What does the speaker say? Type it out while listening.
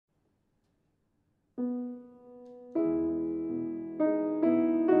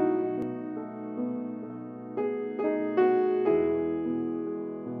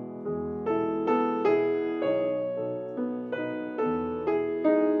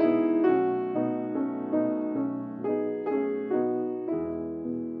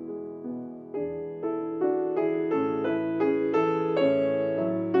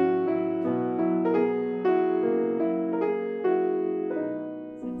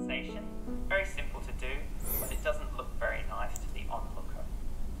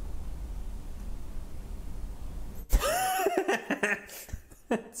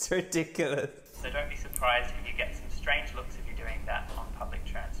It's ridiculous. So don't be surprised if you get some strange looks if you're doing that on public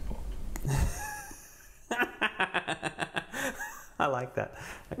transport. I like that.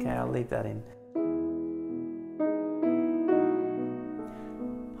 Okay, I'll leave that in.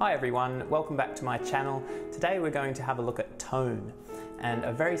 Hi everyone, welcome back to my channel. Today we're going to have a look at tone and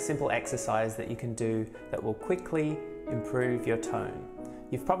a very simple exercise that you can do that will quickly improve your tone.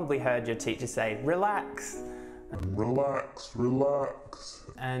 You've probably heard your teacher say, relax. Relax, relax.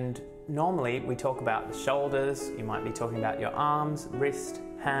 And normally we talk about the shoulders, you might be talking about your arms, wrist,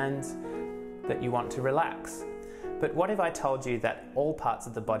 hands, that you want to relax. But what if I told you that all parts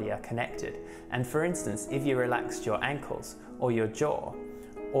of the body are connected? And for instance, if you relaxed your ankles or your jaw,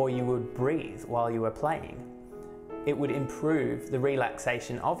 or you would breathe while you were playing, it would improve the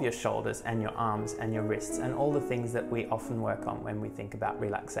relaxation of your shoulders and your arms and your wrists and all the things that we often work on when we think about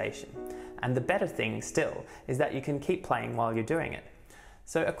relaxation. And the better thing still is that you can keep playing while you're doing it.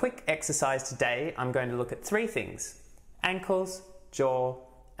 So a quick exercise today, I'm going to look at three things: ankles, jaw,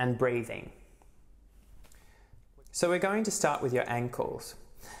 and breathing. So we're going to start with your ankles.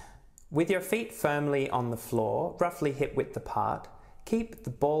 With your feet firmly on the floor, roughly hip width apart, keep the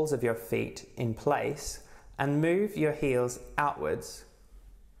balls of your feet in place and move your heels outwards,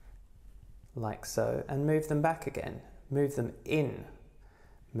 like so, and move them back again. Move them in,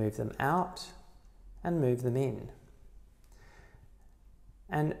 move them out, and move them in.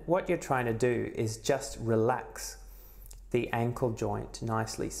 And what you're trying to do is just relax the ankle joint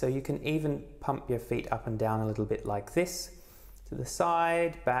nicely. So you can even pump your feet up and down a little bit like this, to the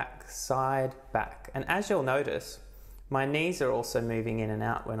side, back. And as you'll notice, my knees are also moving in and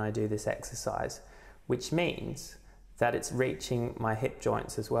out when I do this exercise, which means that it's reaching my hip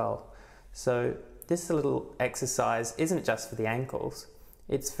joints as well. So this little exercise isn't just for the ankles,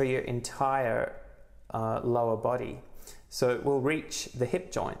 it's for your entire lower body. So it will reach the hip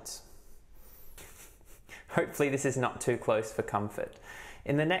joints. Hopefully this is not too close for comfort.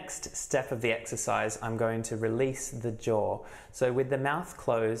 In the next step of the exercise, I'm going to release the jaw. So with the mouth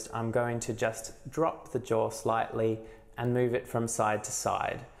closed, I'm going to just drop the jaw slightly and move it from side to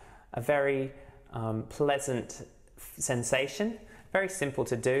side. A very pleasant sensation, very simple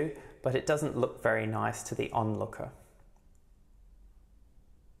to do, but it doesn't look very nice to the onlooker.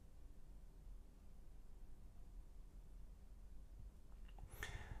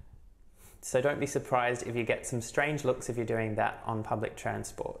 So don't be surprised if you get some strange looks if you're doing that on public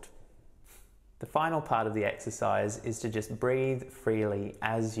transport. The final part of the exercise is to just breathe freely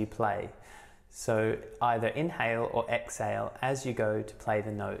as you play. So either inhale or exhale as you go to play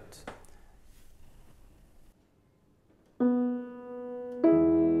the note.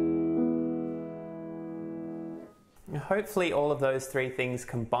 Hopefully all of those three things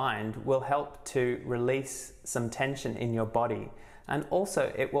combined will help to release some tension in your body, and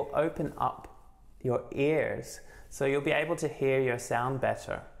also it will open up your ears so you'll be able to hear your sound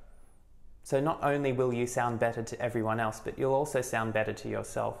better. So not only will you sound better to everyone else, but you'll also sound better to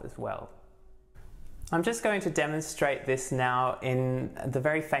yourself as well. I'm just going to demonstrate this now in the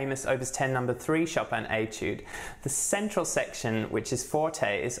very famous Opus 10 No. 3 Chopin Etude. The central section, which is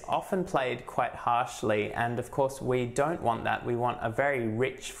forte, is often played quite harshly, and of course we don't want that. We want a very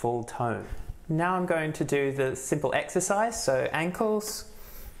rich, full tone. Now I'm going to do the simple exercise, so ankles,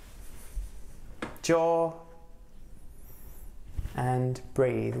 jaw, and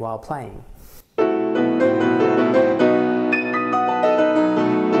breathe while playing.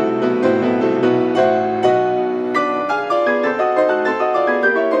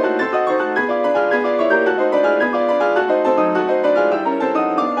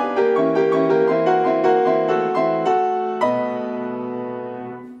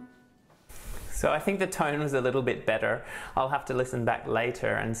 So I think the tone was a little bit better. I'll have to listen back later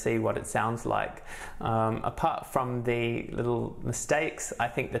and see what it sounds like. Apart from the little mistakes, I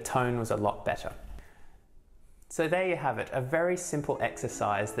think the tone was a lot better. So there you have it, a very simple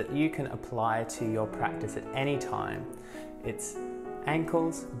exercise that you can apply to your practice at any time. It's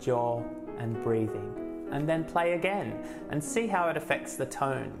ankles, jaw, and breathing. And then play again and see how it affects the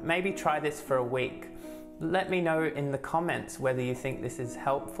tone. Maybe try this for a week. Let me know in the comments whether you think this is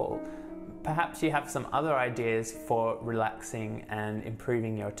helpful. Perhaps you have some other ideas for relaxing and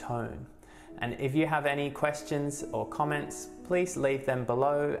improving your tone. And if you have any questions or comments, please leave them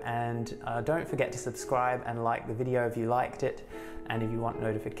below, and don't forget to subscribe and like the video if you liked it. And if you want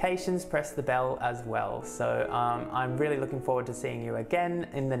notifications, press the bell as well. So I'm really looking forward to seeing you again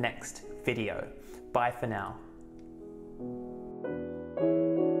in the next video. Bye for now.